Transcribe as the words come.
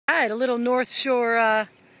right, a little North Shore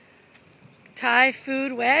Thai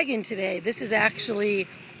food wagon today. This is actually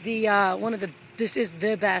the this is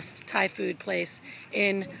the best Thai food place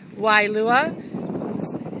in Wailua.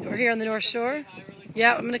 We're here on the North Shore.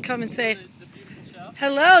 Yeah, I'm gonna come and say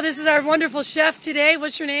hello. This is our wonderful chef today.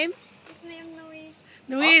 What's your name? His name Luis.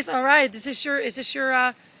 Luis. All right. Is this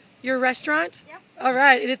your restaurant? Yep. All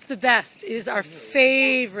right. It's the best. It is our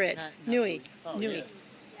favorite. Nui. Nui.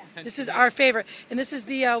 This is our favorite. And this is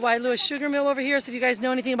the Wailua Sugar Mill over here. So if you guys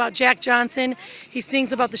know anything about Jack Johnson, he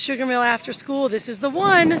sings about the sugar mill after school. This is the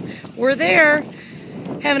one. We're there.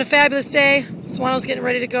 Having a fabulous day. Swan was getting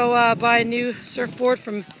ready to go buy a new surfboard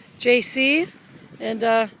from JC. And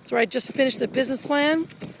that's where I just finished the business plan.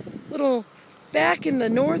 Little back in the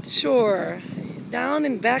North Shore. Down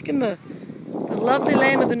and back in the lovely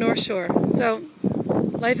land of the North Shore. So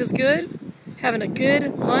life is good. Having a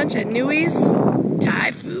good lunch at Nui's.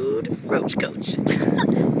 Thai food, roach coach.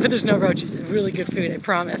 But there's no roaches. It's really good food, I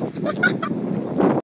promise.